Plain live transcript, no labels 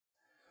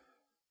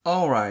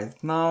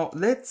Alright, now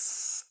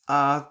let's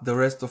add the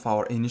rest of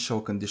our initial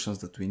conditions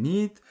that we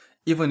need,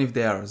 even if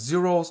they are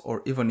zeros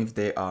or even if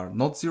they are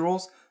not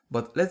zeros,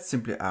 but let's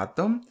simply add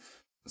them.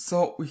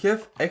 So we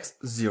have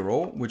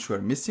x0, which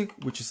we're missing,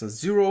 which is a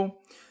 0.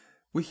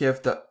 We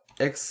have the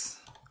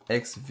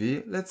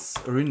xv, let's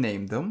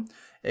rename them.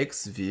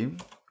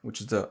 xv,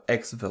 which is the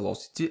x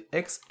velocity,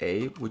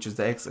 xa, which is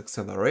the x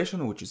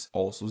acceleration, which is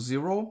also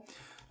 0.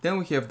 Then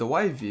we have the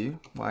yv,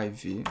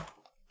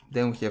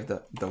 then we have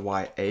the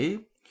ya,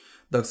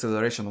 the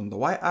acceleration on the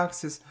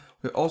y-axis.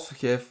 We also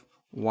have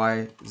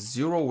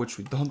y0, which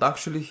we don't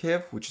actually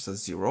have, which is a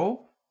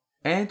 0.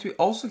 And we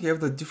also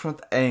have the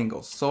different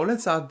angles. So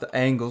let's add the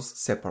angles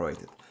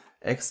separated.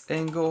 X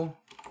angle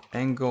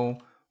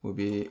will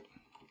be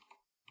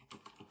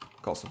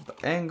cos of the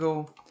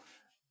angle.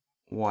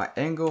 Y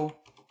angle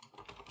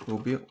will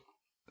be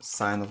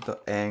sine of the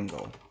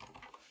angle.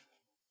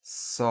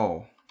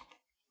 So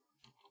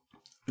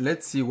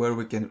let's see where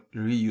we can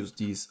reuse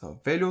these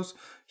values.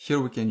 Here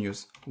we can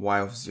use y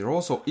of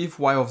 0. So if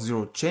y of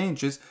 0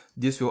 changes,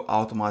 this will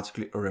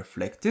automatically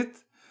reflect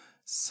it.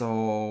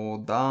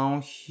 So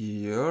down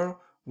here,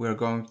 we're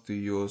going to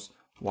use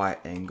y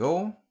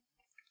angle.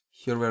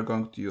 Here we're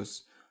going to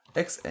use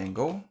x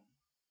angle.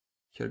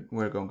 Here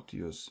we're going to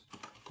use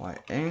y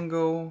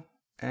angle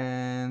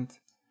and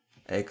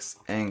x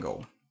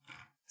angle.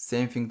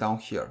 Same thing down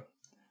here.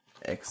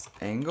 X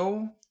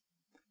angle,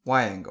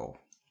 y angle.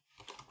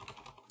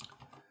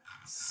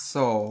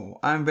 So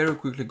I'm very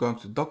quickly going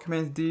to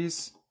document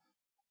this.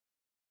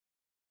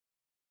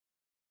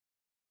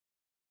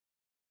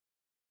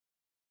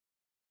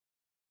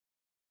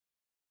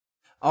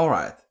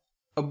 Alright,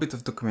 a bit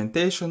of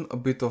documentation, a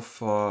bit of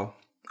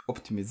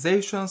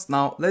optimizations.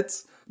 Now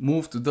let's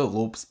move to the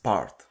loops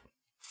part.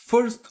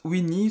 First,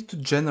 we need to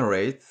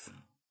generate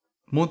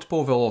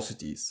multiple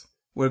velocities.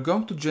 We're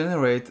going to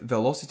generate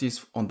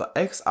velocities on the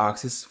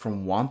x-axis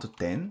from 1 to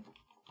 10.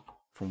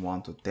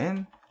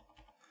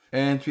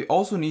 And we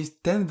also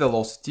need 10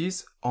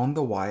 velocities on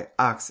the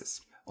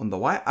y-axis. On the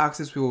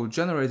y-axis, we will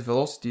generate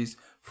velocities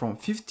from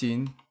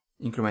 15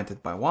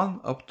 incremented by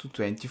 1 up to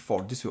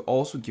 24. This will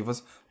also give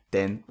us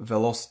 10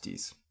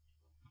 velocities.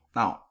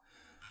 Now,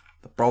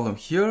 the problem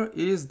here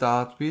is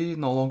that we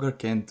no longer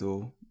can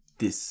do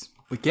this.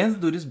 We can't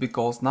do this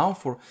because now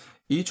for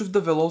each of the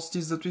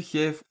velocities that we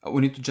have,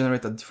 we need to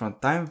generate a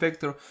different time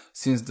vector,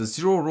 since the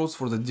zero roots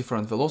for the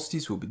different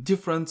velocities will be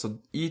different, so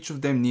each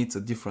of them needs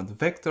a different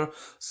vector.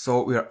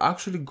 So we are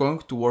actually going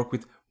to work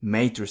with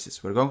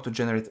matrices. We're going to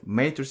generate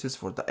matrices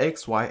for the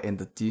x, y, and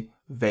the t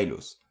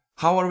values.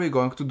 How are we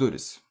going to do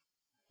this?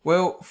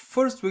 Well,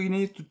 first we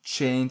need to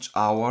change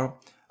our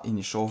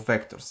initial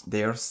vectors,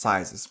 their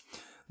sizes.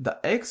 The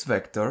x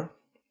vector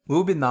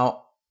will be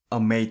now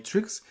a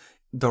matrix.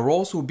 The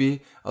rows will be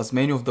as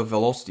many of the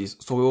velocities,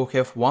 so we will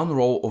have one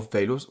row of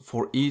values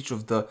for each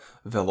of the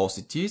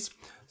velocities.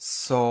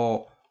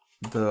 So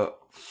the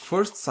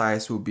first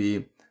size will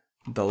be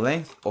the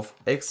length of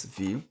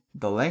xv,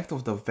 the length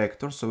of the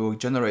vector, so we will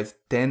generate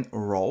 10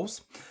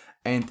 rows,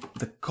 and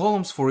the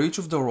columns for each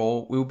of the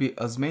row will be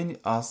as many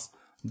as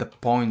the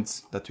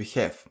points that we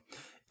have.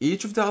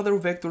 Each of the other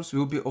vectors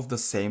will be of the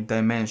same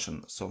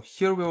dimension, so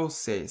here we will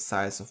say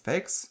size of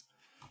x,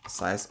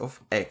 size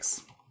of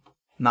x.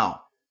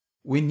 Now,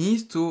 we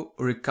need to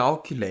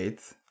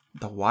recalculate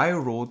the y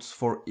roots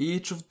for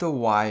each of the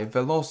y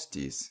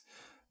velocities.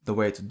 The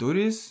way to do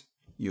this,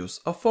 use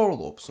a for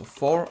loop. So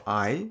for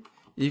I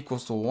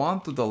equals to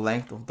 1 to the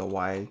length of the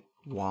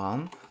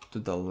y1 to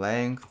the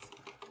length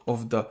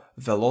of the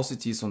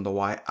velocities on the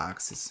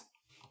y-axis,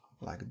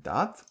 like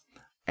that.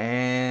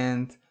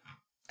 And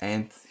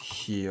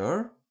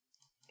here,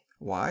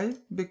 why?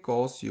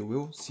 Because you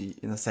will see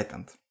in a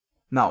second.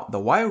 Now, the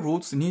y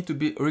roots need to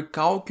be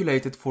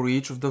recalculated for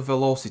each of the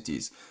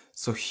velocities.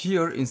 So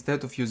here,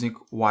 instead of using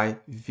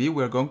yv,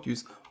 we're going to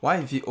use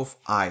yv of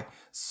I.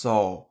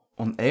 So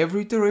on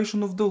every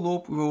iteration of the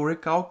loop, we will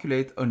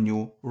recalculate a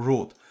new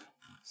root.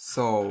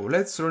 So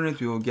let's run it.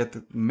 We will get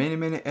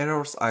many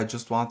errors. I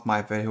just want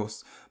my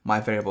variables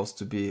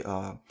to be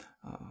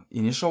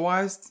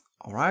initialized.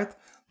 All right.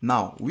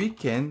 Now we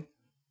can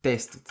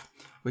test it.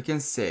 We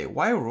can say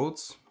y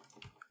roots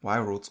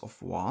of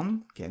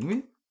 1. Can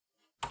we?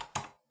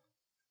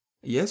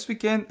 Yes, we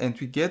can, and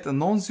we get a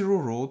non-zero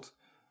root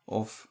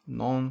of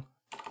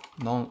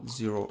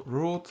non-zero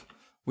root,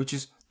 which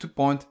is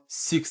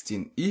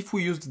 2.16. If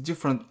we use a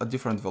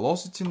different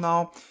velocity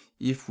now,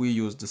 if we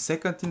use the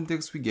second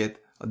index, we get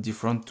a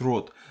different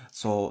root.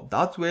 So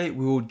that way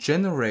we will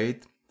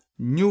generate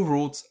new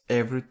roots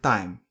every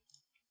time.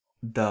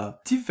 The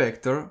t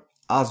vector,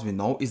 as we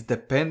know, is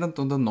dependent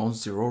on the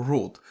non-zero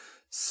root.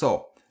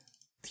 So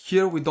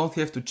here we don't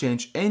have to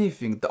change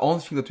anything. The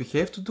only thing that we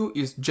have to do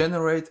is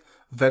generate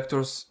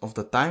vectors of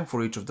the time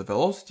for each of the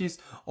velocities,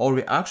 or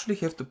we actually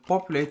have to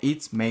populate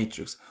its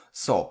matrix.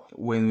 So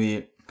when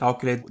we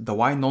calculate the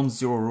y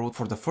non-zero root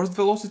for the first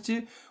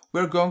velocity,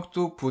 we're going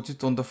to put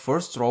it on the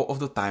first row of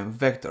the time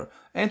vector,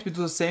 and we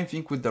do the same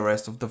thing with the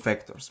rest of the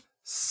vectors.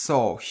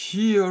 So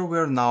here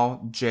we're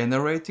now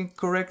generating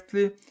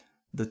correctly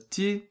the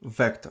t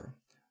vector.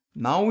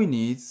 Now we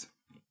need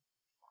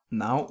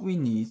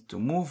to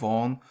move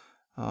on.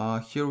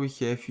 Here we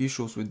have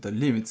issues with the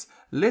limits.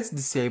 Let's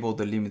disable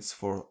the limits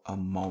for a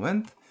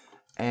moment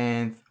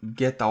and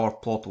get our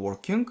plot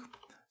working.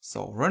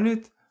 So run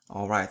it.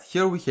 Alright,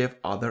 here we have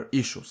other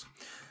issues.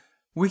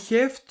 We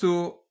have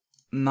to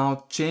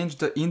now change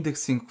the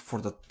indexing for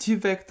the t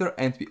vector,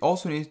 and we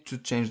also need to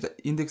change the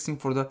indexing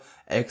for the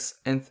x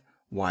and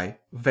y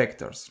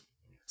vectors.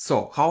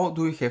 So how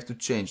do we have to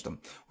change them?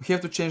 We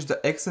have to change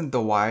the x and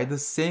the y the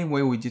same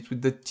way we did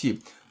with the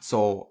t.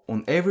 So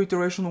on every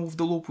iteration of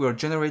the loop, we are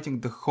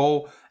generating the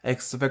whole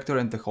x vector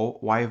and the whole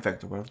y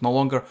vector. We're no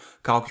longer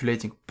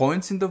calculating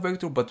points in the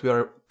vector, but we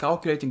are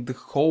calculating the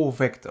whole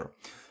vector.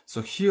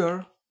 So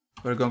here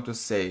we're going to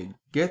say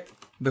get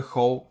the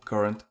whole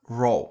current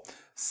row.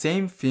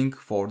 Same thing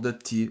for the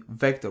t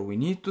vector. We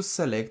need to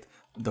select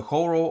the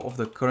whole row of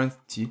the current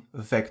t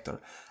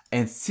vector.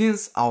 And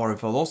since our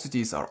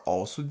velocities are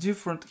also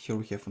different, here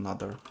we have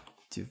another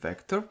t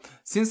vector.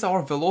 Since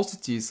our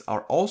velocities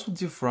are also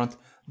different,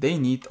 they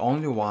need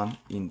only one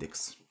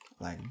index,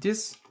 like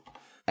this.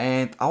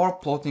 And our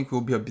plotting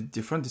will be a bit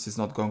different. This is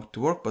not going to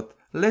work, but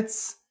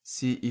let's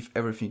see if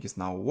everything is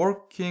now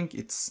working.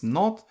 It's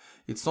not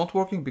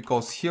working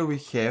because here we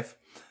have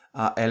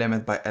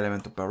element by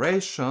element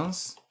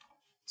operations.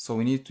 So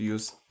we need to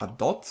use a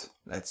dot.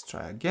 Let's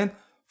try again.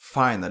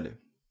 Finally.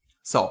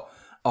 So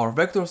our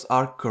vectors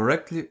are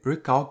correctly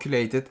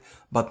recalculated,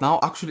 but now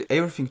actually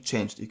everything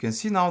changed. You can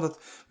see now that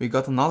we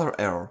got another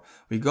error.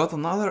 We got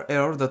another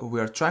error that we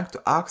are trying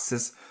to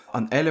access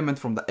an element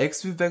from the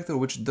xv vector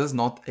which does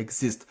not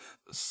exist.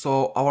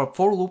 So our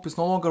for loop is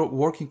no longer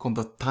working on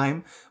the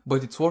time,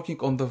 but it's working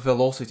on the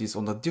velocities,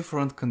 on the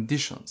different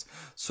conditions.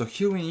 So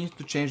here we need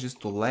to change this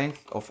to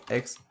length of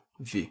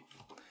xv.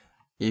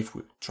 If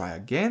we try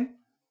again,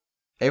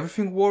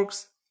 everything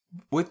works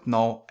with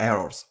no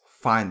errors.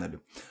 Finally.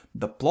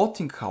 The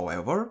plotting,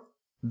 however,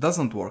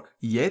 doesn't work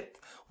yet.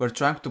 We're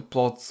trying to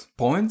plot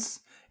points.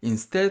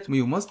 Instead,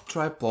 we must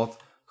try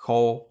plot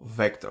whole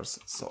vectors.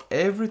 So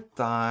every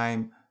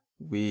time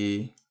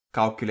we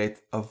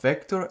calculate a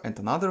vector and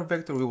another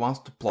vector, we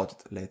want to plot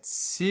it. Let's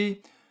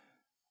see.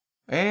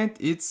 And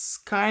it's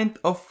kind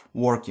of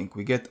working.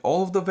 We get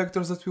all of the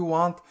vectors that we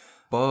want,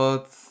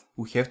 but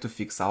we have to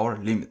fix our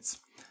limits.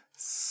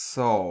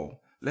 So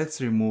let's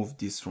remove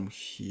this from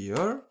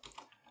here.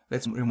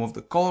 Let's remove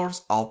the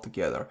colors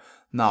altogether.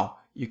 Now,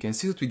 you can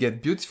see that we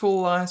get beautiful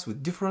lines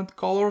with different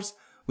colors.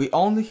 We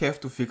only have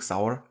to fix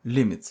our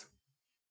limits.